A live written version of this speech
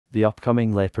The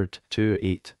upcoming Leopard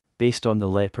 2A8, based on the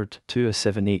Leopard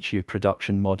 2A7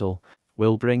 production model,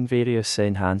 will bring various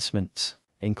enhancements,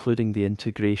 including the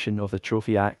integration of the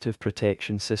Trophy Active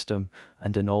Protection System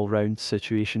and an all-round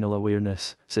situational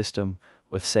awareness system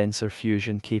with sensor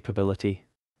fusion capability.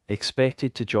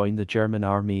 Expected to join the German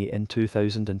Army in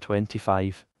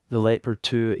 2025, the Leopard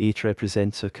 2A8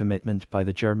 represents a commitment by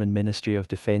the German Ministry of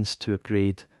Defense to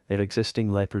upgrade their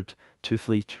existing Leopard 2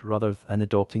 fleet rather than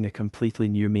adopting a completely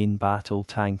new main battle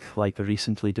tank like the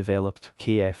recently developed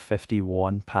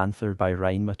KF-51 Panther by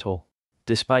Rheinmetall.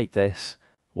 Despite this,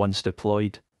 once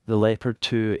deployed, the Leopard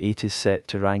 2A8 is set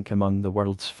to rank among the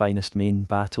world's finest main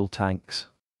battle tanks.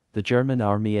 The German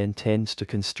Army intends to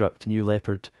construct new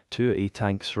Leopard 2A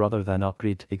tanks rather than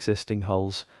upgrade existing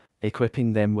hulls,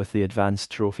 equipping them with the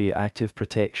advanced Trophy Active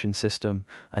Protection System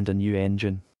and a new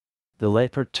engine. The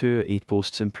Leopard 2A8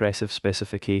 boasts impressive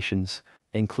specifications,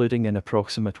 including an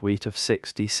approximate weight of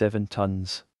 67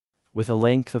 tons. With a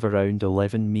length of around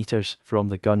 11 meters from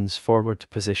the gun's forward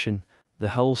position, the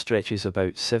hull stretches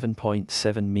about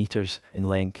 7.7 meters in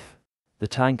length. The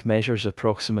tank measures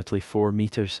approximately 4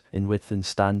 meters in width and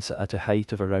stands at a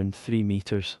height of around 3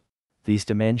 meters. These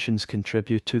dimensions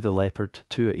contribute to the Leopard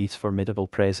 2A8's formidable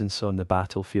presence on the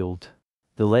battlefield.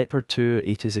 The Leopard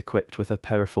 2A8 is equipped with a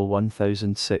powerful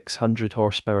 1,600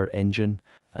 horsepower engine,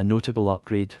 a notable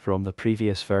upgrade from the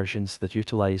previous versions that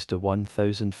utilized a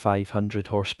 1,500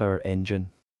 horsepower engine.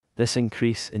 This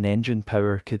increase in engine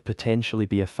power could potentially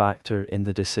be a factor in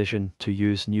the decision to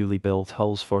use newly built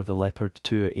hulls for the Leopard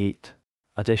 2A8.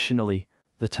 Additionally,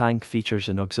 the tank features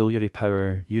an auxiliary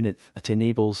power unit that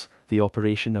enables the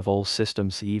operation of all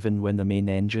systems even when the main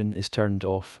engine is turned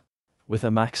off. With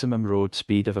a maximum road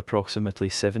speed of approximately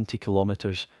 70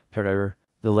 km per hour,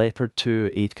 the Leopard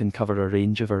 2A8 can cover a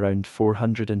range of around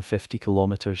 450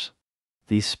 km.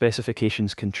 These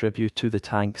specifications contribute to the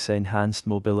tank's enhanced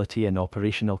mobility and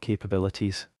operational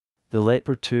capabilities. The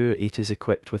Leopard 2A8 is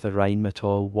equipped with a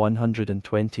Rheinmetall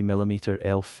 120mm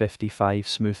L55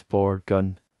 smoothbore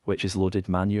gun, which is loaded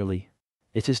manually.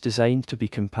 It is designed to be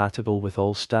compatible with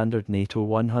all standard NATO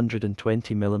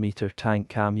 120mm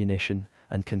tank ammunition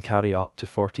and can carry up to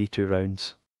 42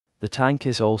 rounds. The tank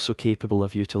is also capable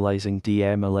of utilizing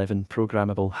DM-11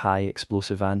 programmable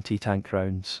high-explosive anti-tank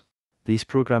rounds. These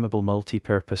programmable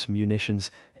multi-purpose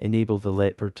munitions enable the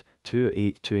Leopard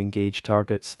 2A8 to engage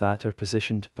targets that are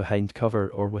positioned behind cover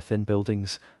or within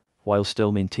buildings, while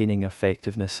still maintaining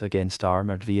effectiveness against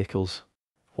armored vehicles.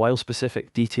 While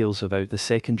specific details about the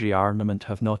secondary armament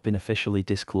have not been officially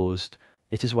disclosed,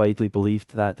 it is widely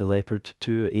believed that the Leopard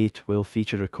 2A8 will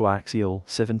feature a coaxial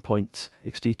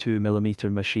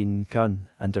 7.62mm machine gun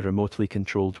and a remotely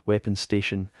controlled weapon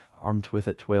station armed with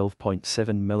a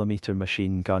 12.7mm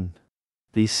machine gun.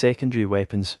 These secondary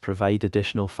weapons provide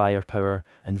additional firepower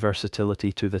and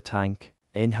versatility to the tank,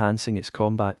 enhancing its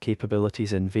combat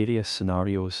capabilities in various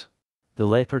scenarios. The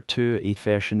Leopard 2A8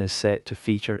 version is set to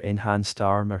feature enhanced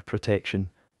armor protection,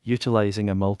 utilizing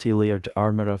a multi-layered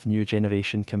armor of new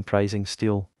generation comprising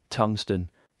steel, tungsten,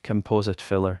 composite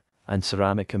filler, and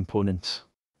ceramic components.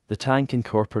 The tank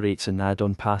incorporates an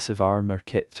add-on passive armor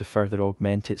kit to further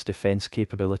augment its defense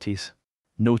capabilities.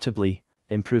 Notably,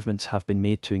 improvements have been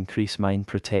made to increase mine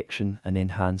protection and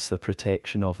enhance the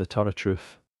protection of the turret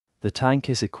roof. The tank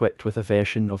is equipped with a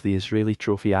version of the Israeli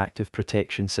Trophy Active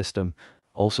Protection System,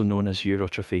 also known as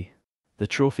Eurotrophy. The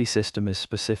Trophy system is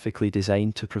specifically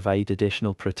designed to provide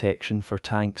additional protection for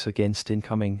tanks against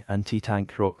incoming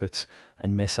anti-tank rockets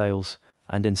and missiles,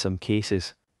 and in some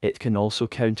cases, it can also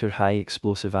counter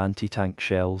high-explosive anti-tank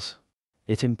shells.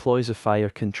 It employs a fire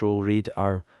control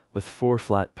radar with 4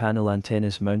 flat panel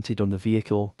antennas mounted on the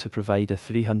vehicle to provide a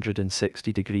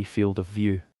 360-degree field of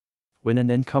view. When an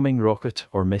incoming rocket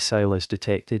or missile is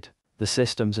detected, the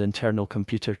system's internal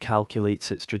computer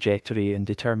calculates its trajectory and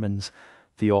determines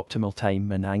the optimal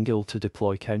time and angle to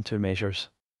deploy countermeasures.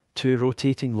 2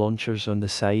 rotating launchers on the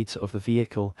sides of the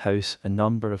vehicle house a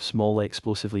number of small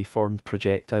explosively formed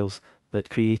projectiles that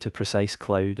create a precise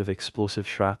cloud of explosive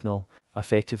shrapnel,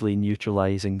 effectively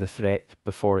neutralizing the threat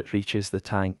before it reaches the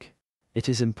tank. It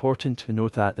is important to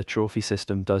note that the Trophy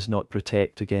system does not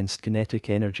protect against kinetic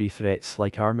energy threats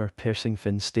like armor-piercing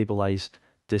fin-stabilized,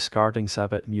 discarding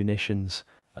sabot munitions,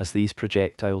 as these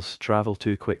projectiles travel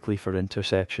too quickly for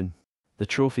interception. The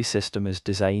Trophy system is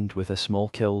designed with a small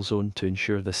kill zone to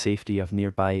ensure the safety of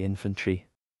nearby infantry.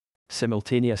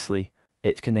 Simultaneously,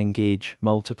 it can engage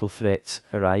multiple threats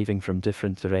arriving from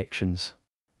different directions.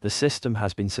 The system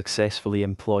has been successfully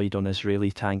employed on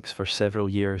Israeli tanks for several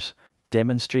years,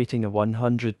 demonstrating a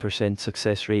 100%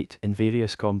 success rate in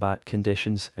various combat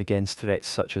conditions against threats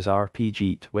such as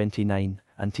RPG-29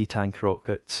 anti-tank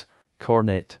rockets,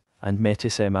 Cornet, and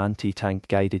Metasem anti-tank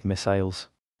guided missiles.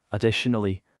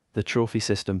 Additionally, the trophy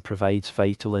system provides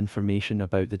vital information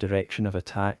about the direction of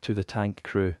attack to the tank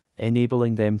crew,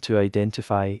 enabling them to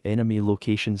identify enemy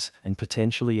locations and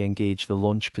potentially engage the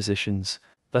launch positions,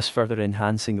 thus further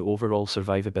enhancing overall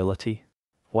survivability.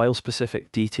 While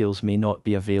specific details may not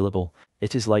be available,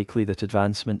 it is likely that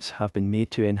advancements have been made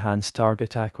to enhance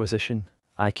target acquisition,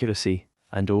 accuracy,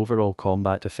 and overall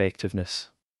combat effectiveness.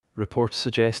 Reports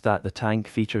suggest that the tank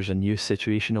features a new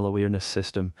situational awareness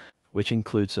system, which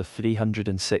includes a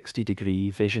 360-degree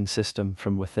vision system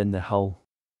from within the hull.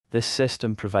 This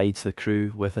system provides the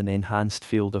crew with an enhanced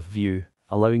field of view,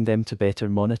 allowing them to better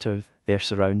monitor their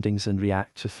surroundings and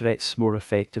react to threats more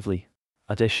effectively.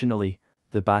 Additionally,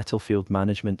 the battlefield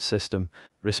management system,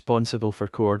 responsible for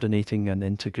coordinating and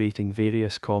integrating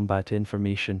various combat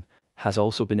information, has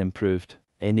also been improved,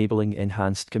 enabling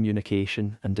enhanced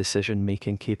communication and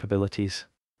decision-making capabilities.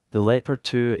 The Leopard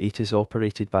 2A8 is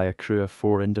operated by a crew of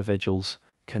 4 individuals,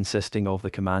 consisting of the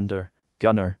commander,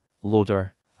 gunner,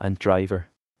 loader, and driver.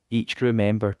 Each crew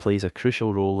member plays a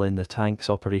crucial role in the tank's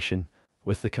operation,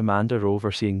 with the commander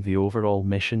overseeing the overall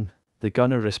mission, the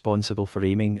gunner responsible for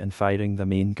aiming and firing the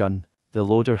main gun, the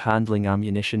loader handling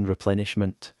ammunition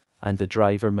replenishment, and the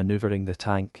driver maneuvering the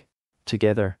tank.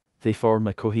 Together, they form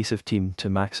a cohesive team to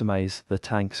maximize the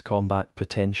tank's combat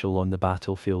potential on the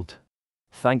battlefield.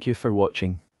 Thank you for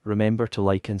watching. Remember to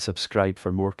like and subscribe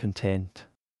for more content.